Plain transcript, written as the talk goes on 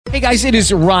Hey guys, it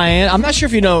is Ryan. I'm not sure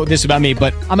if you know this about me,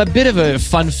 but I'm a bit of a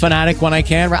fun fanatic when I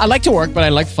can. I like to work, but I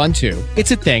like fun too.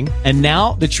 It's a thing. And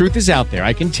now the truth is out there.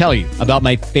 I can tell you about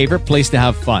my favorite place to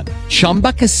have fun.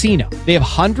 Chumba Casino. They have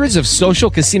hundreds of social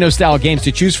casino style games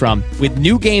to choose from with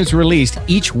new games released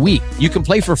each week. You can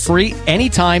play for free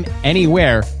anytime,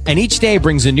 anywhere. And each day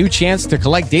brings a new chance to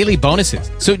collect daily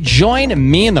bonuses. So join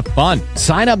me in the fun.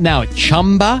 Sign up now at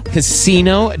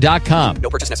ChumbaCasino.com. No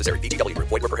purchase necessary. VGW.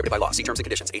 Void where prohibited by law. See terms and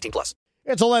conditions. 18+.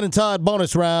 It's a Len and Todd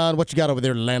bonus round. What you got over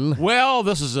there, Len? Well,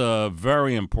 this is a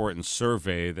very important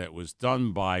survey that was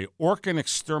done by Orkin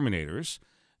Exterminators.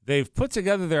 They've put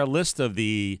together their list of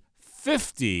the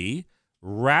 50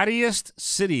 rattiest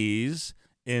cities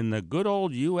in the good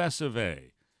old U.S. of A.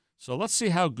 So let's see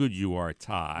how good you are,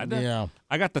 Todd. Yeah.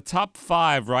 I got the top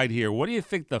 5 right here. What do you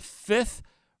think the 5th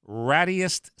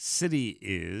rattiest city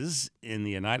is in the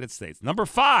United States? Number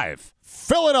 5.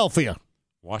 Philadelphia.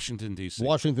 Washington, D.C.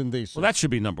 Washington, D.C. Well, that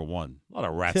should be number 1. A lot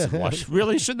of rats in Washington.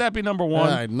 Really? Should that be number 1? All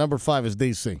right, number 5 is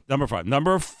D.C. Number 5.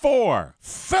 Number 4.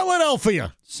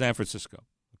 Philadelphia. San Francisco.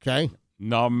 Okay.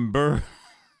 Number...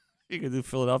 You can do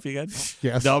Philadelphia again?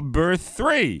 Yes. Number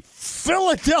 3.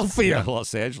 Philadelphia.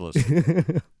 Los Angeles.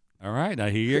 All right, now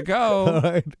here you go. All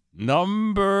right.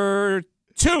 Number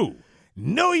 2.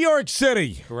 New York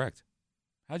City. Correct.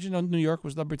 How'd you know New York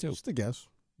was number 2? Just a guess.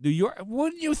 New York.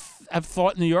 Wouldn't you have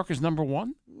thought New York is number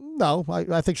 1? No,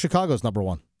 I think Chicago's number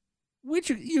 1.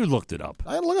 You looked it up.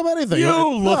 I didn't look up anything.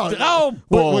 You looked it up.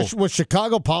 Was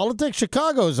Chicago politics?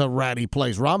 Chicago's a ratty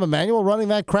place. Rahm Emanuel running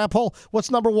that crap hole. What's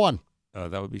number 1?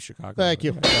 That would be Chicago. Thank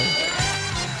you.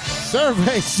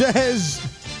 Survey says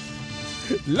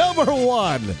number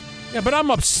 1. Yeah, but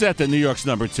I'm upset that New York's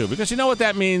number 2 because you know what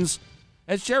that means?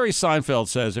 As Jerry Seinfeld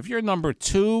says, if you're number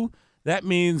 2, that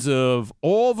means of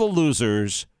all the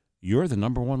losers, you're the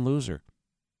number 1 loser.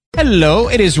 Hello,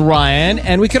 it is Ryan,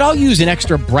 and we could all use an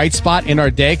extra bright spot in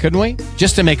our day, couldn't we?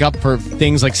 Just to make up for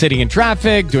things like sitting in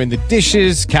traffic, doing the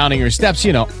dishes, counting your steps,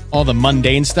 all the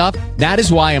mundane stuff. That is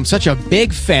why I'm such a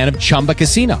big fan of Chumba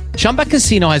Casino. Chumba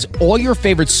Casino has all your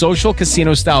favorite social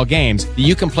casino-style games that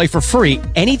you can play for free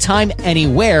anytime,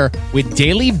 anywhere with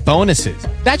daily bonuses.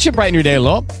 That should brighten your day a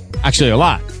little. Actually, a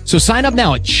lot. So sign up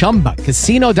now at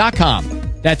ChumbaCasino.com.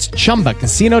 That's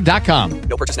ChumbaCasino.com.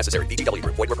 No purchase necessary. VGW.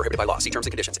 Void where prohibited by law. See terms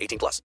and conditions. 18+.